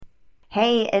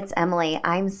Hey, it's Emily.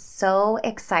 I'm so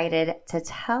excited to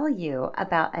tell you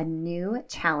about a new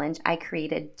challenge I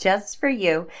created just for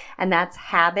you, and that's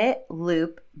Habit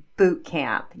Loop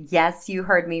Bootcamp. Yes, you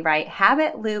heard me right.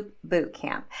 Habit Loop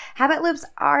Bootcamp. Habit loops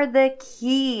are the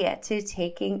key to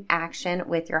taking action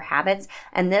with your habits,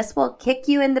 and this will kick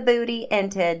you in the booty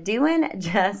into doing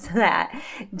just that.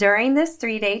 During this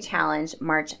 3-day challenge,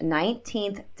 March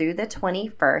 19th through the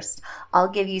 21st, I'll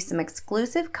give you some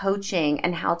exclusive coaching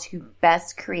and how to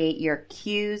best create your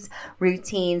cues,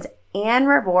 routines, and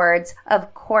rewards,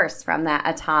 of course, from that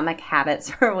Atomic Habits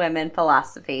for Women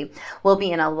philosophy. We'll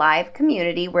be in a live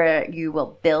community where you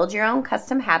will build your own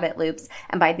custom habit loops,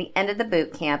 and by the end of the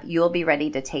boot camp, you will be ready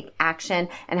to take action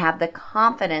and have the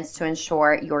confidence to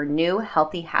ensure your new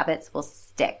healthy habits will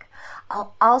stick.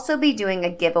 I'll also be doing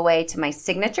a giveaway to my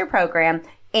signature program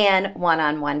and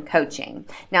one-on-one coaching.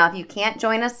 Now, if you can't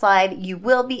join us live, you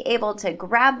will be able to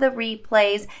grab the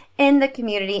replays in the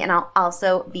community, and I'll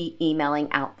also be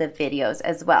emailing out the videos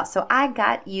as well. So I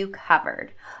got you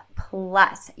covered.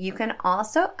 Plus, you can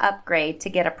also upgrade to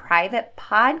get a private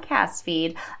podcast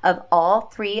feed of all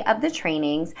 3 of the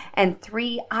trainings and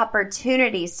 3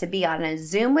 opportunities to be on a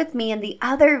Zoom with me and the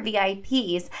other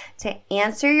VIPs to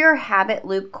answer your habit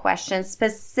loop questions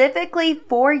specifically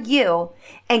for you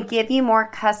and give you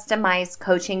more customized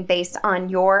coaching based on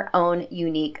your own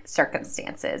unique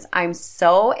circumstances. I'm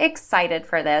so excited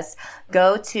for this.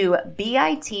 Go to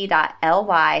bit.ly/habit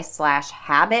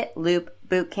loop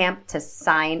bootcamp to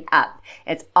sign up.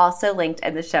 It's also linked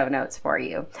in the show notes for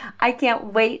you. I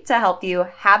can't wait to help you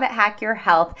habit hack your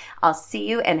health. I'll see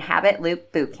you in Habit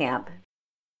Loop Bootcamp.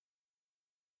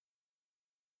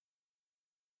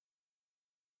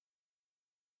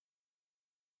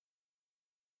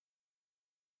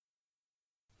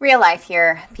 Real life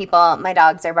here, people. My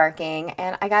dogs are barking,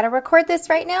 and I gotta record this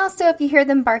right now, so if you hear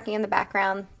them barking in the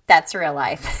background, that's real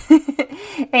life.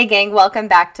 Hey gang, welcome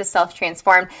back to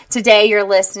Self-Transformed. Today you're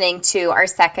listening to our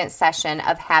second session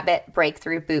of Habit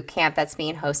Breakthrough Bootcamp that's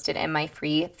being hosted in my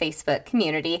free Facebook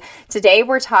community. Today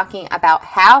we're talking about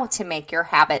how to make your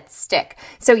habits stick.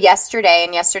 So yesterday,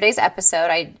 in yesterday's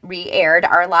episode, I re-aired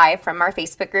our live from our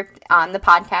Facebook group on the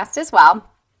podcast as well.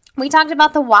 We talked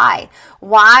about the why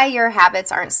your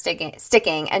habits aren't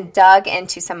sticking, and dug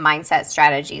into some mindset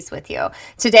strategies with you.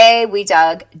 Today, we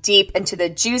dug deep into the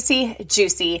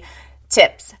juicy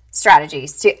tips,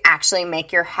 strategies to actually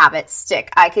make your habits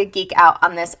stick. I could geek out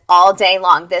on this all day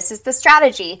long. This is the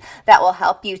strategy that will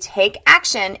help you take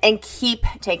action and keep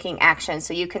taking action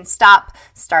so you can stop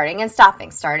starting and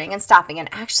stopping, and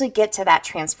actually get to that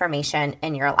transformation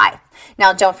in your life.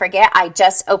 Now, don't forget, I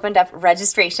just opened up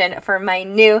registration for my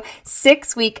new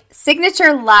 6-week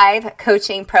signature live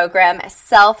coaching program,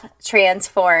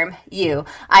 Self-Transform You.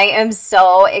 I am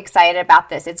so excited about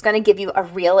this. It's going to give you a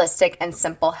realistic and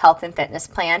simple health and fitness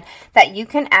plan that you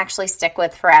can actually stick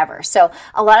with forever. So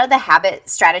a lot of the habit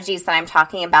strategies that I'm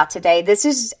talking about today, this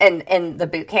is in the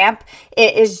boot camp,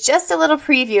 it is just a little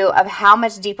preview of how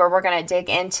much deeper we're going to dig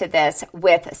into this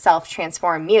with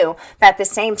Self-Transform You. But at the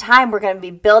same time, we're going to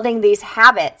be building these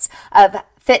habits of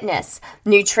fitness,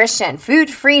 nutrition, food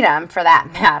freedom for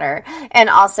that matter, and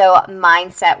also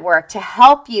mindset work to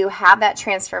help you have that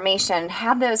transformation,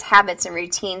 have those habits and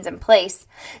routines in place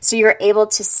so you're able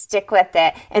to stick with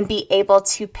it and be able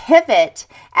to pivot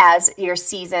as your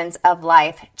seasons of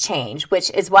life change, which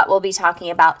is what we'll be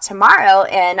talking about tomorrow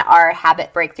in our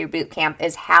Habit Breakthrough Bootcamp,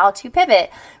 is how to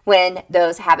pivot when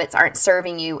those habits aren't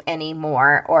serving you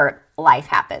anymore or life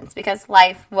happens, because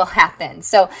life will happen.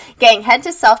 So gang, head to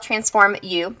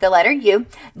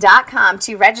selftransformu.com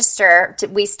to register.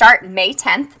 We start May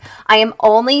 10th. I am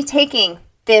only taking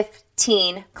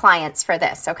 15 clients for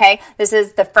this, okay? This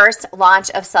is the first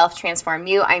launch of Self-Transform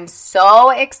You. I'm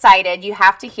so excited. You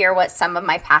have to hear what some of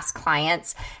my past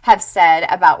clients have said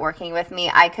about working with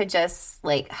me. I could just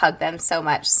hug them so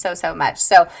much, so much.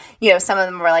 So, some of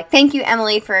them were like, thank you,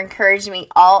 Emily, for encouraging me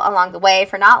all along the way,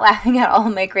 for not laughing at all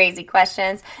my crazy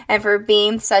questions, and for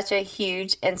being such a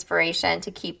huge inspiration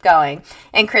to keep going.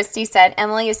 And Christy said,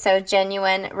 Emily is so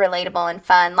genuine, relatable, and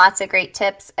fun. Lots of great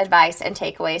tips, advice, and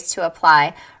takeaways to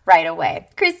apply right away.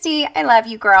 Christy, I love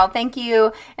you, girl. Thank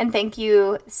you. And thank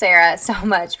you, Sarah, so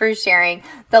much for sharing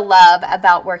the love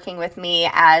about working with me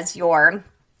as your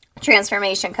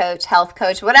transformation coach, health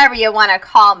coach, whatever you want to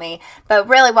call me. But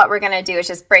really what we're going to do is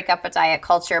just break up a diet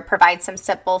culture, provide some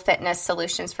simple fitness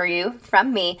solutions for you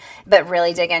from me, but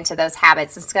really dig into those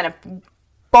habits. It's going to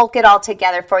bulk it all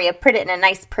together for you, put it in a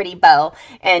nice pretty bow,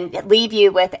 and leave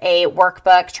you with a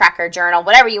workbook, tracker, journal,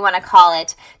 whatever you want to call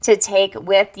it, to take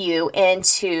with you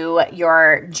into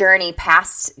your journey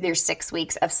past your 6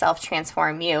 weeks of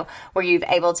Self-Transform You, where you've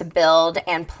able to build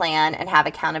and plan and have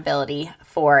accountability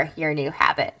for your new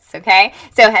habits. Okay,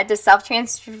 so head to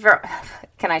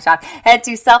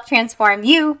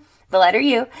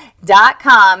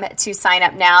self-transform.com to sign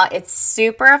up now. It's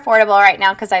super affordable right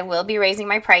now because I will be raising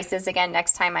my prices again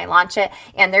next time I launch it,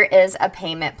 and there is a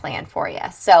payment plan for you.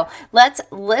 So let's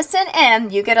listen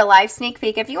in. You get a live sneak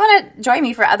peek. If you want to join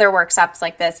me for other workshops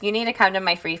like this, you need to come to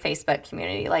my free Facebook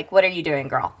community. Like, what are you doing,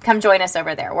 girl? Come join us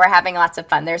over there. We're having lots of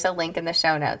fun. There's a link in the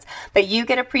show notes. But you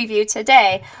get a preview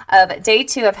today of day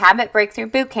 2 of Habit Breakthrough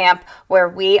Bootcamp, where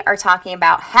we are talking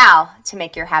about how to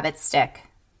make your habits stick.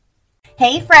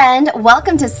 Hey friend,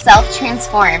 welcome to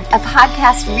Self-Transformed, a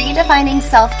podcast redefining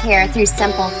self-care through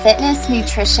simple fitness,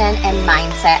 nutrition, and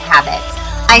mindset habits.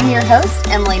 I'm your host,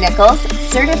 Emily Nichols,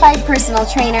 certified personal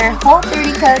trainer,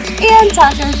 Whole30 coach, and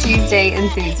Taco Tuesday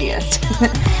enthusiast.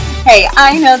 Hey,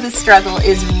 I know the struggle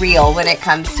is real when it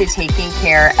comes to taking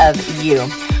care of you.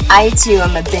 I too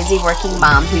am a busy working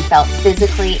mom who felt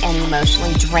physically and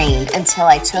emotionally drained until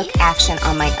I took action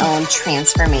on my own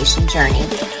transformation journey.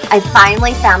 I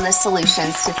finally found the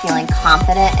solutions to feeling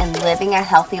confident and living a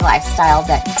healthy lifestyle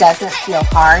that doesn't feel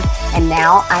hard, and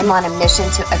now I'm on a mission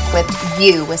to equip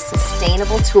you with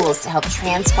sustainable tools to help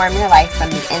transform your life from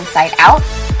the inside out,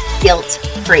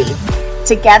 guilt-free.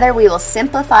 Together, we will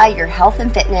simplify your health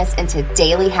and fitness into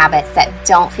daily habits that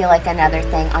don't feel like another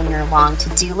thing on your long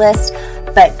to-do list,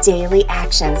 but daily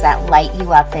actions that light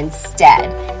you up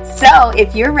instead. So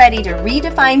if you're ready to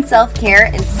redefine self-care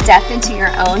and step into your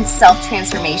own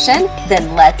self-transformation,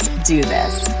 then let's do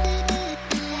this.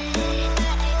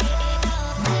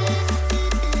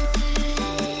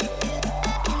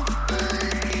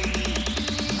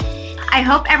 I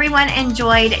hope everyone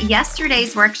enjoyed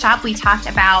yesterday's workshop. We talked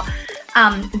about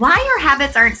why our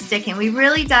habits aren't sticking. We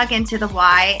really dug into the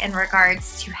why in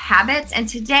regards to habits. And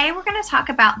today we're going to talk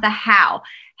about the how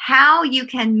you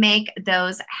can make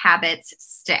those habits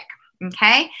stick.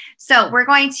 Okay, so we're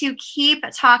going to keep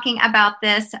talking about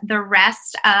this the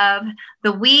rest of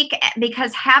the week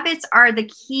because habits are the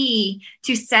key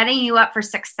to setting you up for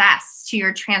success to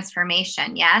your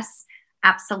transformation. Yes,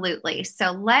 absolutely.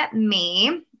 So let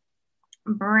me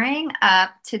bring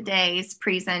up today's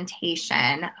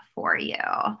presentation for you.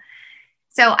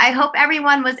 So I hope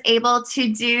everyone was able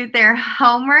to do their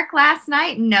homework last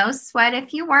night. No sweat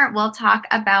if you weren't. We'll talk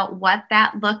about what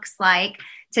that looks like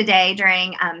today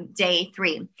during day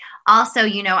 3. Also,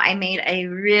 I made a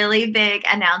really big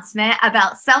announcement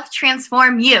about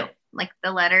Self-Transform You, like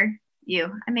the letter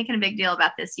U. I'm making a big deal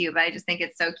about this U, but I just think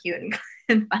it's so cute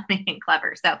and funny and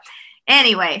clever. So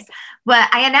anyways, but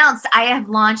I announced I have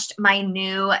launched my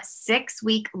new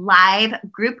 6-week live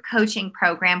group coaching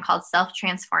program called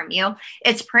Self-Transform You.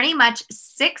 It's pretty much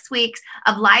 6 weeks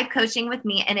of live coaching with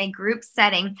me in a group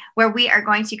setting where we are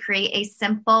going to create a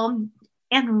simple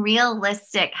and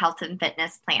realistic health and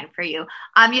fitness plan for you.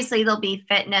 Obviously, there'll be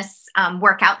fitness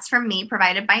workouts from me,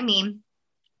 provided by me,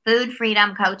 food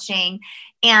freedom coaching,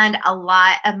 and a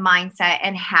lot of mindset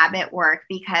and habit work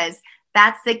because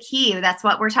that's the key. That's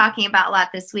what we're talking about a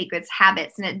lot this week. It's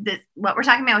habits. And what we're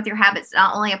talking about with your habits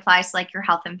not only applies to like your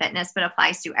health and fitness, but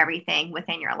applies to everything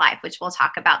within your life, which we'll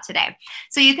talk about today.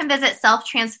 So you can visit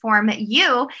Self-Transform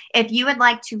You if you would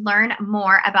like to learn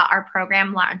more about our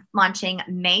program launching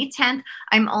May 10th.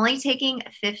 I'm only taking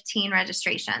 15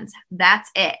 registrations. That's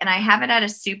it. And I have it at a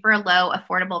super low,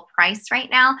 affordable price right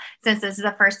now. Since this is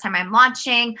the first time I'm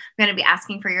launching, I'm going to be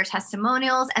asking for your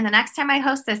testimonials. And the next time I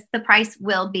host this, the price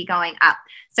will be going up.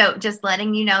 So just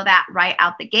letting you know that right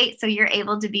out the gate. So you're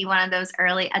able to be one of those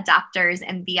early adopters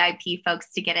and VIP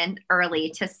folks to get in early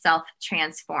to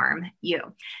Self-Transform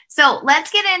You. So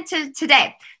let's get into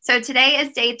today. So today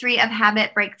is day 3 of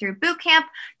Habit Breakthrough Bootcamp.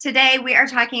 Today we are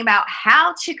talking about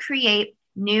how to create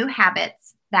new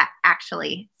habits that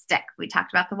actually stick. We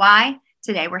talked about the why.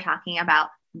 Today we're talking about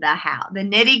the how, the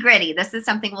nitty gritty. This is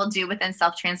something we'll do within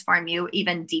Self-Transform You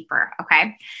even deeper.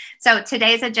 Okay. So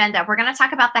today's agenda, we're going to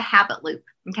talk about the habit loop.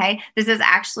 Okay. This is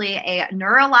actually a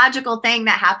neurological thing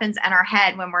that happens in our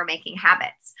head when we're making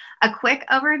habits. A quick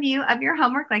overview of your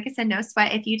homework. Like I said, no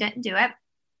sweat if you didn't do it.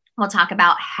 We'll talk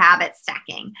about habit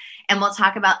stacking, and we'll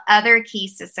talk about other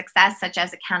keys to success, such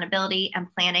as accountability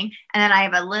and planning. And then I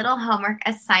have a little homework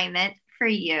assignment for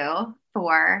you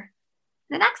for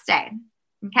the next day.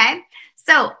 Okay.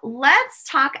 So let's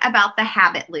talk about the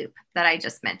habit loop that I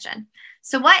just mentioned.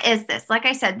 So what is this? Like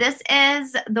I said, this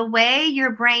is the way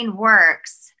your brain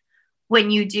works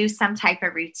when you do some type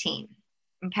of routine.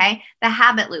 Okay. The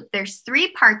habit loop, there's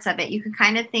 3 parts of it. You can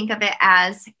kind of think of it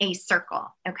as a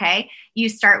circle. Okay. You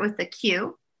start with the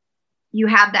cue, you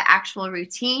have the actual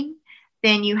routine,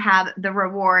 then you have the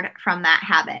reward from that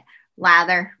habit.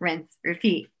 Lather, rinse,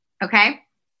 repeat. Okay.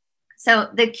 So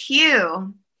the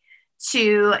cue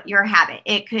to your habit,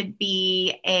 it could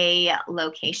be a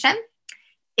location,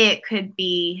 it could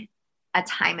be a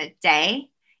time of day,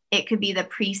 it could be the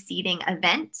preceding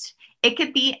event, it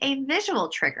could be a visual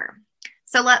trigger.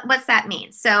 So what's that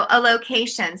mean? So a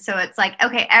location. So it's like,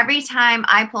 okay, every time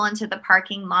I pull into the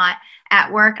parking lot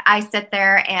at work, I sit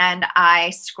there and I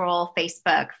scroll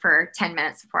Facebook for 10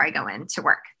 minutes before I go into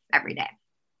work every day.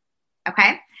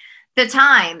 Okay. The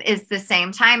time is the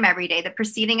same time every day. The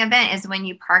preceding event is when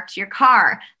you parked your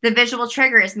car. The visual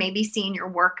trigger is maybe seeing your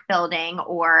work building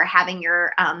or having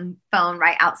your phone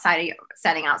right outside of you,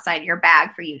 setting outside your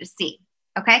bag for you to see.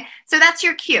 Okay. So that's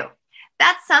your cue.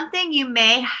 That's something you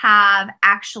may have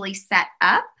actually set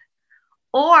up,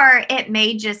 or it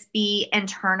may just be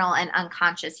internal and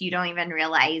unconscious. You don't even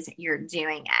realize you're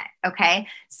doing it. Okay.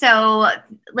 So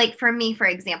like for me, for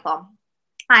example,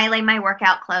 I lay my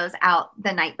workout clothes out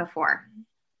the night before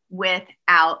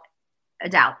without a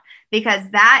doubt, because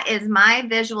that is my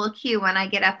visual cue when I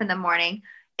get up in the morning.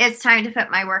 It's time to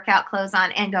put my workout clothes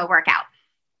on and go work out.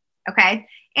 Okay.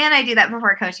 And I do that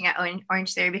before coaching at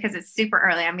Orange Theory because it's super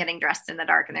early. I'm getting dressed in the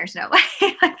dark and there's no way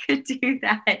I could do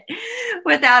that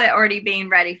without it already being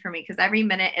ready for me, because every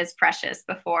minute is precious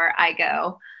before I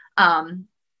go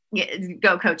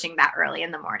coaching that early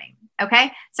in the morning.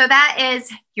 Okay. So that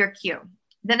is your cue.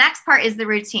 The next part is the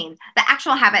routine, the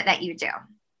actual habit that you do.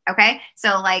 Okay.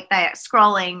 So like the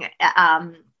scrolling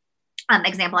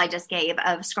example I just gave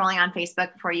of scrolling on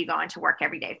Facebook before you go into work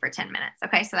every day for 10 minutes.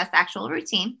 Okay. So that's the actual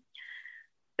routine.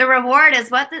 The reward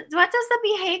is what does the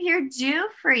behavior do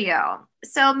for you?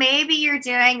 So maybe you're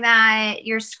doing that,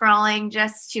 you're scrolling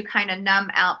just to kind of numb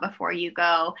out before you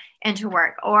go into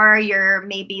work, or you're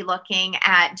maybe looking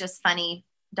at just funny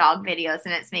dog videos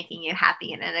and it's making you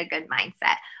happy and in a good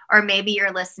mindset. Or maybe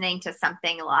you're listening to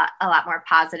something a lot more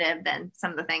positive than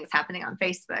some of the things happening on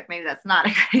Facebook. Maybe that's not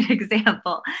a great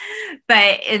example,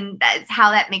 but that's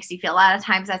how that makes you feel. A lot of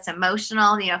times that's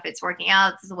emotional. If it's working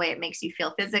out, it's the way it makes you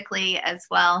feel physically as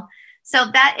well. So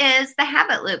that is the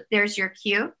habit loop. There's your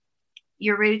cue,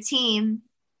 your routine,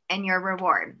 and your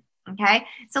reward. Okay.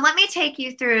 So let me take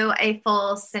you through a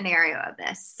full scenario of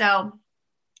this. So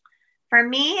for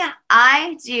me,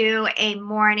 I do a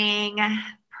morning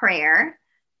prayer,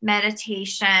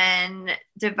 meditation,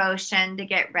 devotion to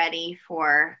get ready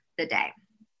for the day.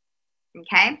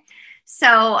 Okay.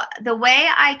 So the way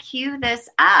I cue this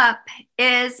up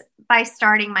is by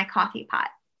starting my coffee pot.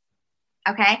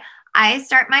 Okay. I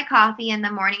start my coffee in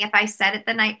the morning. If I set it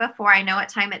the night before, I know what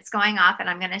time it's going off and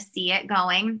I'm going to see it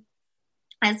going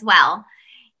as well.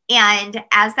 And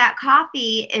as that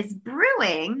coffee is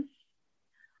brewing,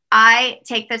 I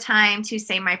take the time to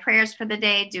say my prayers for the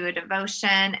day, do a devotion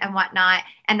and whatnot.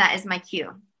 And that is my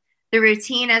cue. The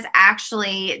routine is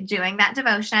actually doing that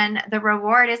devotion. The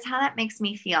reward is how that makes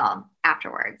me feel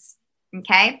afterwards.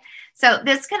 Okay. So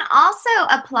this can also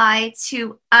apply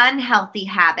to unhealthy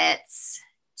habits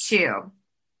too.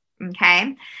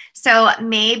 Okay. So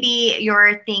maybe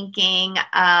you're thinking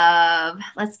of,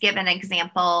 let's give an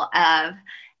example of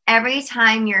every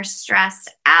time you're stressed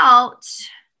out,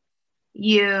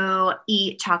 you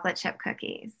eat chocolate chip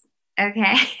cookies.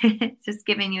 Okay. Just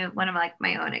giving you one of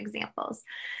my own examples.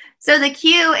 So the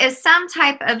cue is some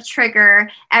type of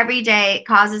trigger every day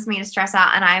causes me to stress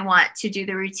out and I want to do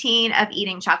the routine of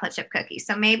eating chocolate chip cookies.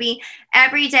 So maybe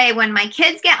every day when my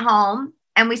kids get home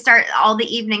and we start all the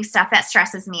evening stuff, that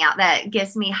stresses me out. That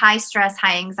gives me high stress,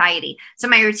 high anxiety. So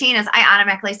my routine is I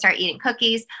automatically start eating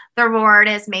cookies. The reward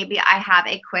is maybe I have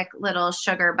a quick little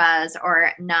sugar buzz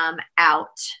or numb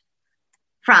out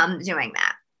from doing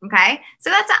that. Okay.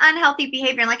 So that's an unhealthy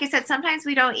behavior. And like I said, sometimes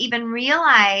we don't even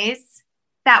realize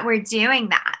that we're doing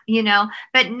that,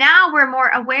 but now we're more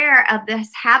aware of this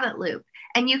habit loop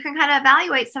and you can kind of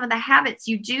evaluate some of the habits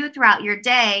you do throughout your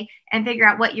day and figure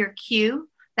out what your cue,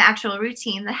 the actual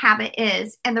routine, the habit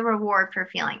is, and the reward for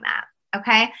feeling that.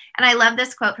 Okay. And I love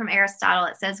this quote from Aristotle.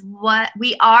 It says, "What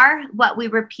we are, what we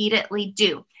repeatedly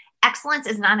do. Excellence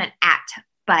is not an act,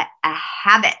 but a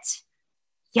habit."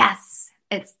 Yes.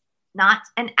 It's not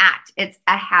an act. It's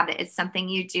a habit. It's something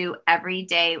you do every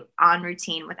day on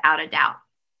routine without a doubt.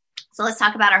 So let's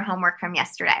talk about our homework from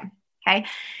yesterday. Okay.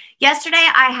 Yesterday,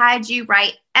 I had you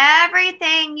write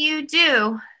everything you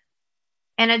do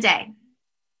in a day.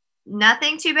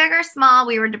 Nothing too big or small.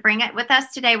 We were to bring it with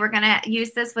us today. We're going to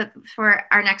use this for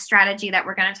our next strategy that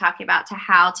we're going to talk about to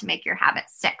how to make your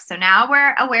habits stick. So now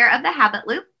we're aware of the habit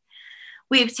loop.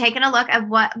 We've taken a look at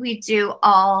what we do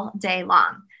all day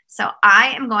long. So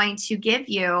I am going to give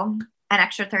you an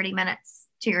extra 30 minutes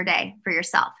to your day for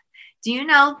yourself. Do you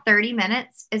know 30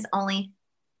 minutes is only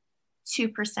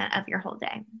 2% of your whole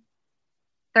day?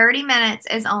 30 minutes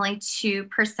is only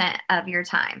 2% of your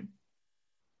time.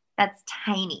 That's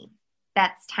tiny.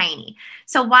 That's tiny.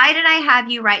 So why did I have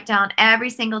you write down every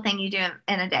single thing you do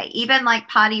in a day, even like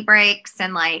potty breaks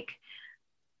and like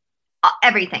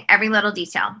everything, every little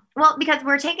detail? Well, because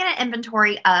we're taking an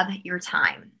inventory of your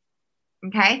time.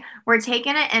 Okay. We're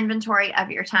taking an inventory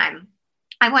of your time.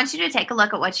 I want you to take a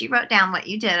look at what you wrote down, what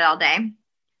you did all day,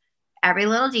 every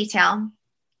little detail.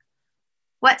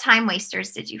 What time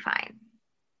wasters did you find?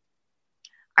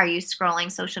 Are you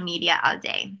scrolling social media all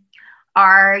day?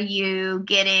 Are you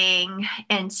getting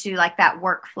into like that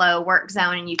workflow, work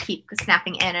zone, and you keep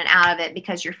snapping in and out of it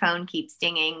because your phone keeps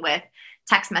dinging with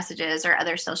text messages or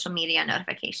other social media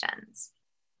notifications?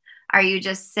 Are you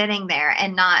just sitting there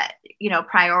and not,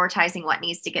 prioritizing what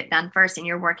needs to get done first, and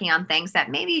you're working on things that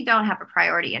maybe don't have a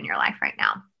priority in your life right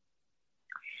now?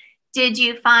 Did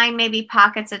you find maybe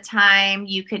pockets of time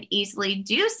you could easily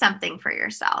do something for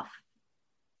yourself?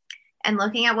 And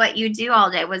looking at what you do all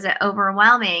day, was it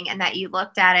overwhelming and that you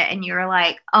looked at it and you were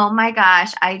like, oh my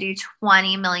gosh, I do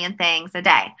 20 million things a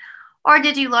day? Or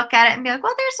did you look at it and be like,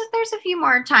 well, there's a few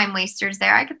more time wasters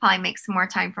there. I could probably make some more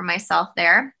time for myself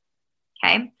there.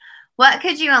 Okay. What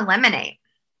could you eliminate?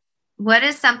 What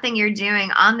is something you're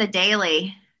doing on the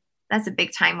daily that's a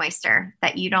big time waster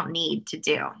that you don't need to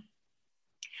do?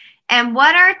 And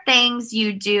what are things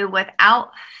you do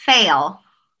without fail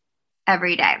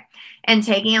every day? And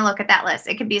taking a look at that list.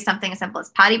 It could be something as simple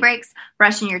as potty breaks,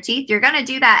 brushing your teeth. You're going to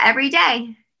do that every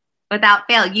day without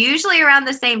fail, usually around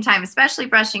the same time, especially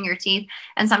brushing your teeth,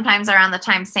 and sometimes around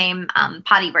the same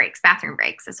potty breaks, bathroom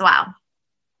breaks as well.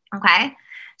 Okay.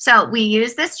 So we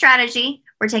use this strategy.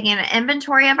 We're taking an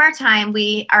inventory of our time.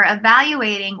 We are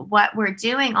evaluating what we're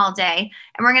doing all day.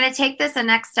 And we're going to take this a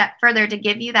next step further to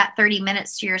give you that 30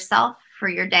 minutes to yourself for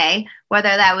your day, whether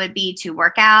that would be to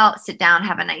work out, sit down,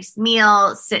 have a nice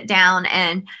meal, sit down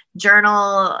and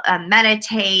journal,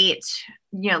 meditate,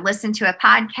 listen to a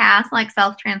podcast like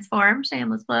Self-Transform,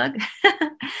 shameless plug.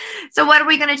 So what are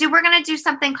we going to do? We're going to do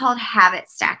something called habit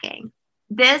stacking.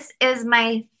 This is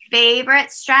my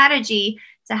favorite strategy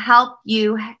to help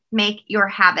you make your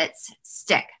habits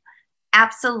stick.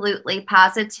 Absolutely,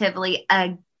 positively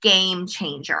a game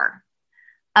changer.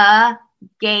 A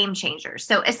game changer.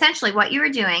 So essentially what you are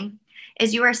doing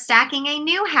is you are stacking a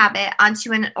new habit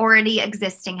onto an already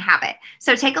existing habit.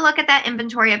 So take a look at that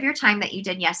inventory of your time that you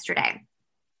did yesterday.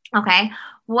 Okay.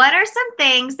 What are some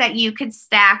things that you could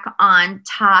stack on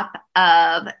top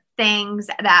of things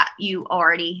that you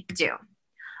already do?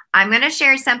 I'm going to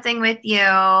share something with you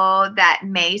that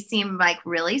may seem like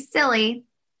really silly,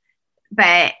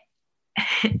 but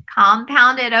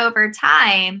compounded over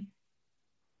time,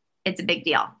 it's a big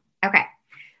deal. Okay.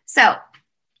 So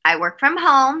I work from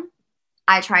home.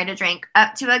 I try to drink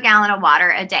up to a gallon of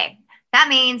water a day. That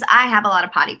means I have a lot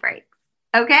of potty breaks.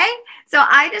 Okay. So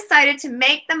I decided to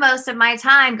make the most of my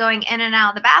time going in and out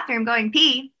of the bathroom, going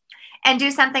pee, and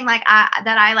do something like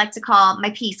that I like to call my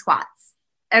pee squats.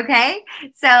 Okay.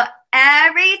 So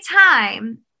every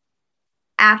time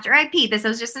after I pee, this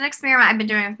was just an experiment I've been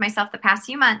doing with myself the past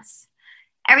few months.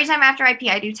 Every time after I pee,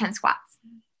 I do 10 squats.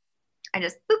 I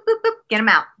just boop, boop, boop, get them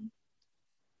out.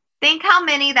 Think how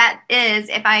many that is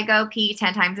if I go pee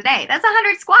 10 times a day. That's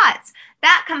 100 squats.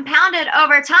 That compounded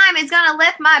over time is going to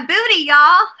lift my booty,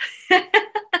 y'all.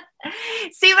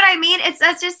 See what I mean? It's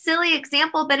such a silly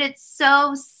example, but it's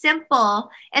so simple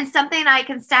and something I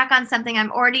can stack on something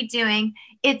I'm already doing.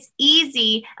 It's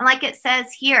easy. And like it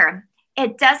says here,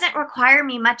 it doesn't require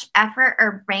me much effort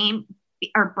or brain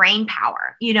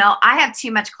power. I have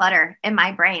too much clutter in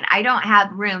my brain. I don't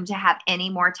have room to have any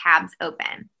more tabs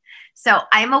open. So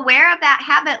I'm aware of that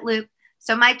habit loop.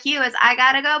 So my cue is I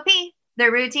got to go pee.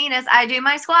 The routine is I do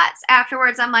my squats.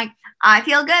 Afterwards, I'm like, I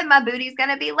feel good. My booty's going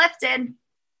to be lifted.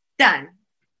 Done.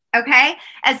 Okay.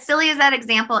 As silly as that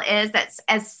example is, that's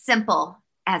as simple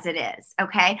as it is.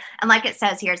 Okay. And like it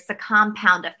says here, it's the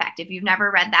compound effect. If you've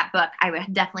never read that book, I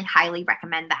would definitely highly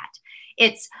recommend that.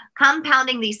 It's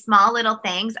compounding these small little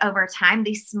things over time.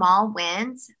 These small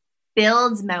wins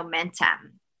builds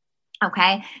momentum.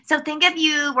 Okay. So think if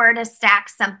you were to stack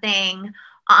something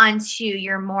onto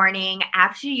your morning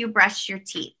after you brush your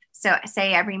teeth. So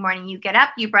say every morning you get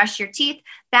up, you brush your teeth.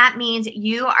 That means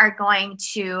you are going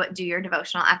to do your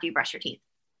devotional after you brush your teeth.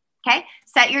 Okay.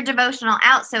 Set your devotional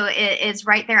out so it is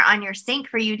right there on your sink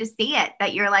for you to see it,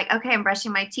 that you're like, okay, I'm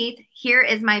brushing my teeth. Here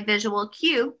is my visual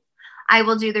cue. I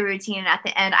will do the routine. And at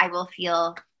the end, I will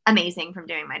feel amazing from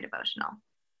doing my devotional.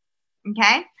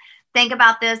 Okay. Think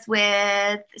about this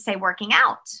with, say, working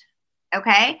out.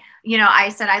 Okay. I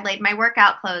said I laid my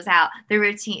workout clothes out, the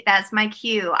routine. That's my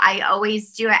cue. I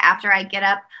always do it after I get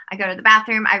up. I go to the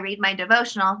bathroom. I read my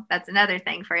devotional. That's another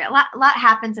thing for you. A lot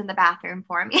happens in the bathroom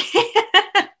for me.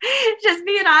 Just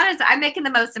being honest, I'm making the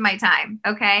most of my time.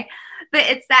 Okay. But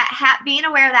it's that being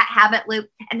aware of that habit loop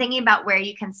and thinking about where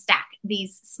you can stack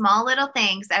these small little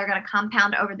things that are going to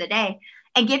compound over the day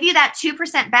and give you that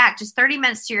 2% back, just 30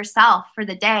 minutes to yourself for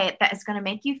the day that is going to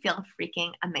make you feel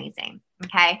freaking amazing.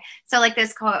 Okay. So like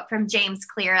this quote from James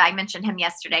Clear, I mentioned him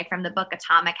yesterday from the book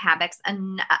Atomic Habits,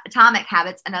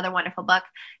 another wonderful book.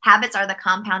 Habits are the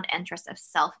compound interest of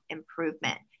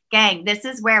self-improvement. Gang, this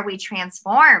is where we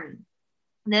transform.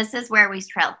 This is where we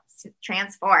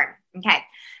transform. Okay.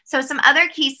 So some other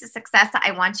keys to success that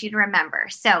I want you to remember.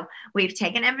 So we've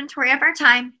taken inventory of our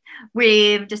time.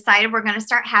 We've decided we're going to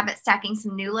start habit stacking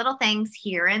some new little things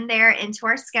here and there into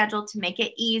our schedule to make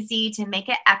it easy, to make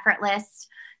it effortless.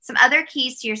 Some other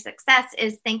keys to your success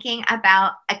is thinking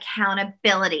about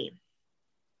accountability.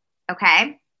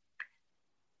 Okay.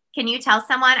 Can you tell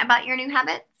someone about your new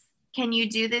habits? Can you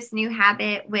do this new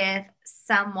habit with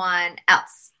someone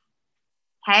else?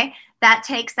 Okay. That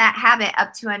takes that habit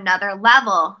up to another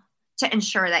level to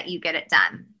ensure that you get it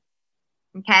done.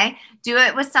 Okay. Do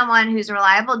it with someone who's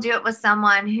reliable. Do it with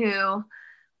someone who,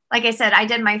 like I said, I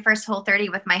did my first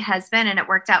Whole30 with my husband and it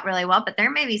worked out really well, but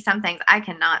there may be some things I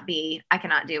cannot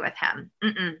do with him.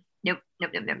 Nope.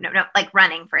 Like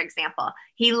running, for example.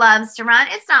 He loves to run.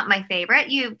 It's not my favorite.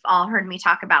 You've all heard me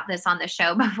talk about this on the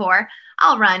show before.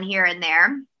 I'll run here and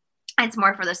there. It's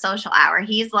more for the social hour.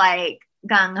 He's like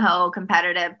gung-ho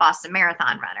competitive Boston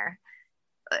Marathon runner.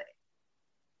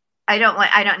 I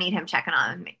don't need him checking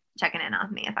in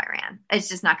on me if I ran. It's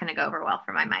just not going to go over well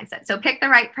for my mindset. So pick the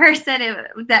right person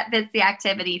that fits the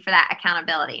activity for that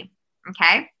accountability.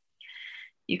 Okay.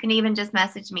 You can even just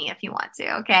message me if you want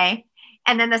to. Okay.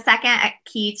 And then the second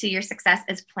key to your success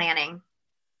is planning.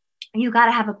 You got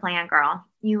to have a plan, girl.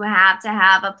 You have to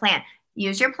have a plan.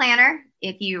 Use your planner.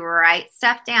 If you write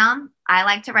stuff down, I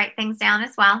like to write things down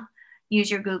as well. Use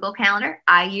your Google Calendar.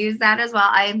 I use that as well.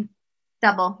 I'm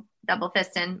double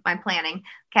fisting my planning.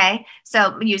 Okay.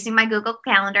 So using my Google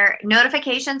Calendar,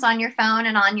 notifications on your phone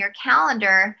and on your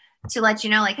calendar to let you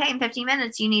know, like, hey, in 15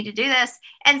 minutes, you need to do this,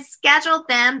 and schedule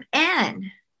them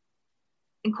in.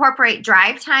 Incorporate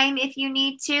drive time if you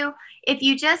need to. If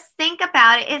you just think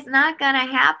about it, it's not going to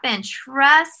happen.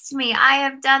 Trust me. I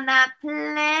have done that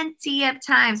plenty of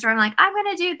times where I'm like, I'm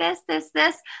going to do this,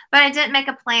 but I didn't make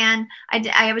a plan.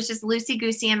 I was just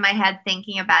loosey-goosey in my head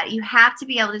thinking about it. You have to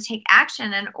be able to take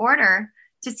action in order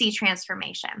to see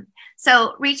transformation.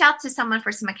 So reach out to someone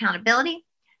for some accountability.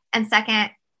 And second,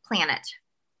 plan it.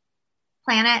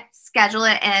 Plan it, schedule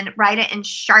it, and write it in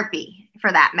Sharpie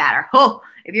for that matter. Oh,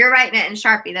 if you're writing it in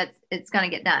Sharpie, it's going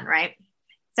to get done, right?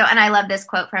 So, and I love this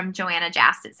quote from Joanna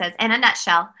Jast. It says, in a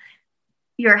nutshell,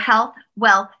 your health,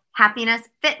 wealth, happiness,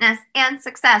 fitness, and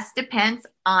success depends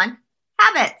on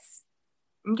habits.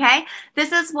 Okay.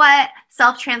 This is what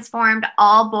self-transformed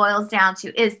all boils down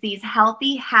to, is these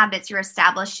healthy habits you're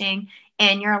establishing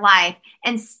in your life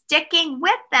and sticking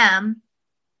with them.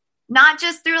 Not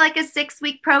just through like a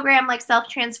 6-week program like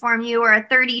Self-Transform You or a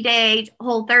 30-day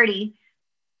Whole30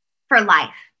 for life,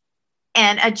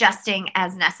 and adjusting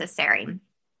as necessary.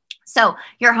 So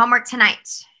your homework tonight,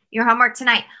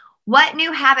 what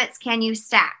new habits can you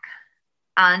stack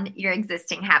on your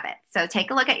existing habits? So take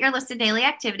a look at your list of daily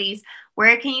activities.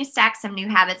 Where can you stack some new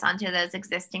habits onto those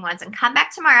existing ones, and come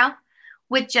back tomorrow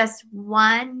with just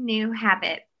one new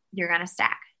habit you're going to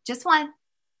stack. Just one.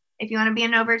 If you want to be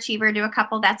an overachiever, do a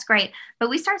couple, that's great. But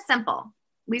we start simple.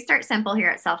 We start simple here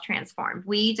at Self-Transformed.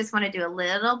 We just want to do a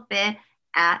little bit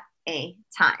at a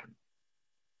time.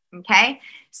 Okay?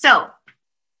 So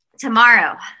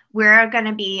tomorrow, we're going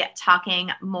to be talking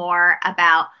more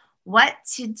about what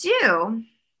to do,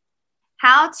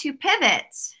 how to pivot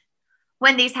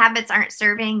when these habits aren't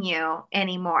serving you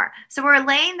anymore. So we're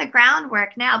laying the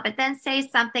groundwork now, but then say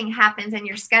something happens and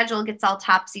your schedule gets all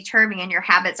topsy-turvy and your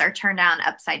habits are turned on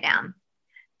upside down.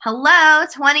 Hello,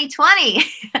 2020.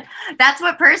 That's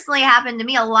what personally happened to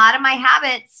me. A lot of my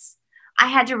habits, I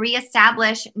had to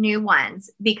reestablish new ones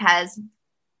because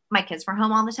my kids were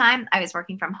home all the time. I was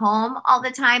working from home all the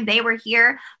time. They were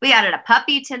here. We added a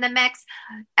puppy to the mix.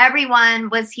 Everyone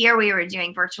was here. We were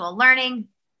doing virtual learning.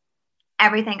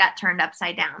 everything got turned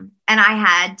upside down and I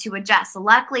had to adjust.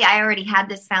 Luckily, I already had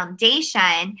this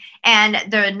foundation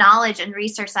and the knowledge and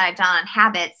research that I've done on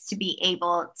habits to be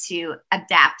able to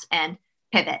adapt and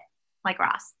pivot like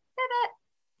Ross. Pivot.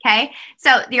 Okay.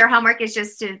 So your homework is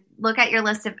just to look at your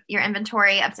list of your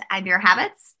inventory of your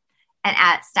habits and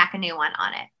stack a new one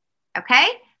on it. Okay.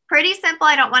 Pretty simple.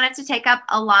 I don't want it to take up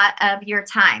a lot of your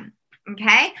time.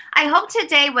 Okay. I hope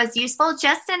today was useful.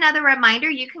 Just another reminder,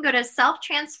 you can go to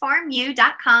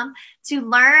selftransformu.com to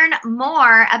learn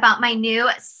more about my new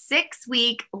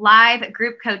 6-week live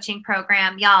group coaching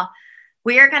program. Y'all,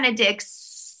 we are going to dig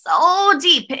so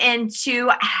deep into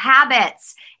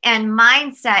habits and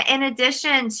mindset in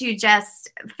addition to just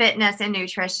fitness and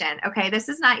nutrition. Okay. This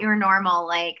is not your normal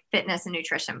like fitness and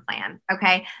nutrition plan.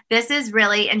 Okay. This is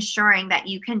really ensuring that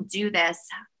you can do this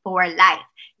for life.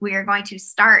 We are going to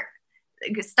stop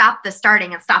the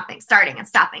starting and stopping.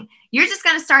 You're just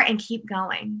going to start and keep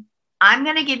going. I'm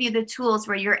going to give you the tools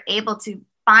where you're able to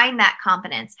find that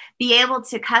confidence, be able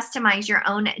to customize your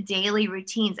own daily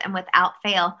routines and without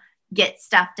fail, get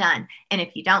stuff done. And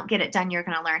if you don't get it done, you're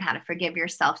going to learn how to forgive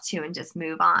yourself too and just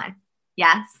move on.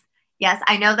 Yes. Yes.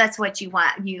 I know that's what you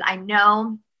want. I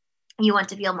know you want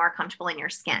to feel more comfortable in your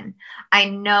skin. I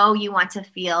know you want to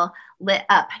feel lit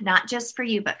up, not just for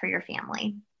you, but for your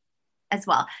family as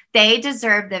well. They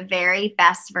deserve the very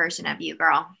best version of you,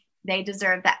 girl. They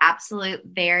deserve the absolute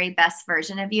very best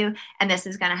version of you. And this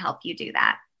is going to help you do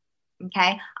that.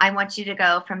 Okay. I want you to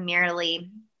go from merely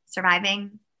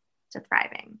surviving to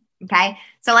thriving. Okay.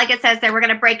 So like it says there, we're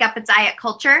going to break up a diet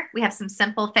culture. We have some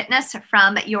simple fitness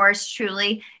from yours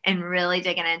truly and really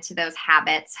digging into those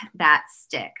habits that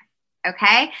stick.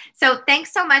 Okay. So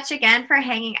thanks so much again for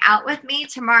hanging out with me.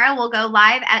 Tomorrow we'll go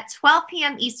live at 12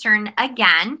 p.m. Eastern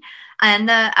again on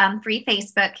the free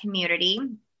Facebook community.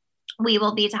 We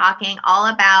will be talking all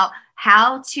about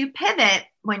how to pivot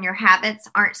when your habits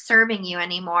aren't serving you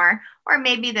anymore, or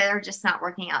maybe they're just not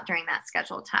working out during that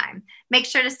scheduled time. Make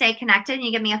sure to stay connected.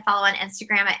 You give me a follow on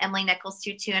Instagram at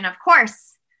EmilyNichols22. And of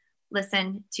course,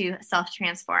 listen to Self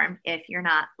Transform if you're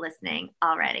not listening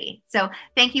already. So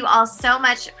thank you all so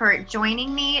much for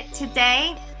joining me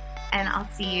today, and I'll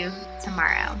see you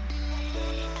tomorrow.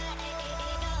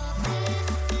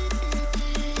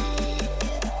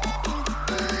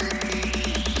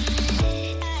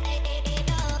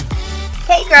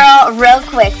 Hey girl, real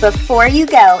quick, before you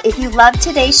go, if you love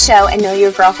today's show and know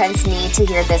your girlfriends need to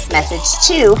hear this message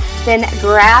too, then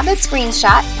grab a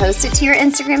screenshot, post it to your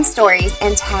Instagram stories,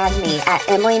 and tag me at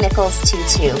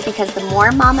EmilyNichols22, because the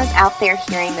more mamas out there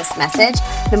hearing this message,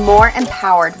 the more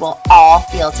empowered we'll all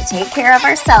feel to take care of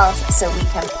ourselves so we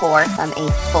can pour from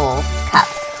a full cup.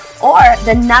 Or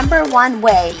the number one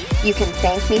way you can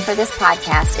thank me for this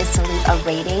podcast is to leave a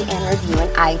rating and review in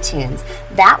iTunes.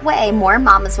 That way, more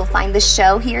mamas will find the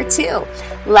show here too.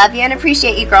 Love you and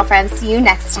appreciate you, girlfriends. See you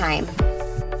next time.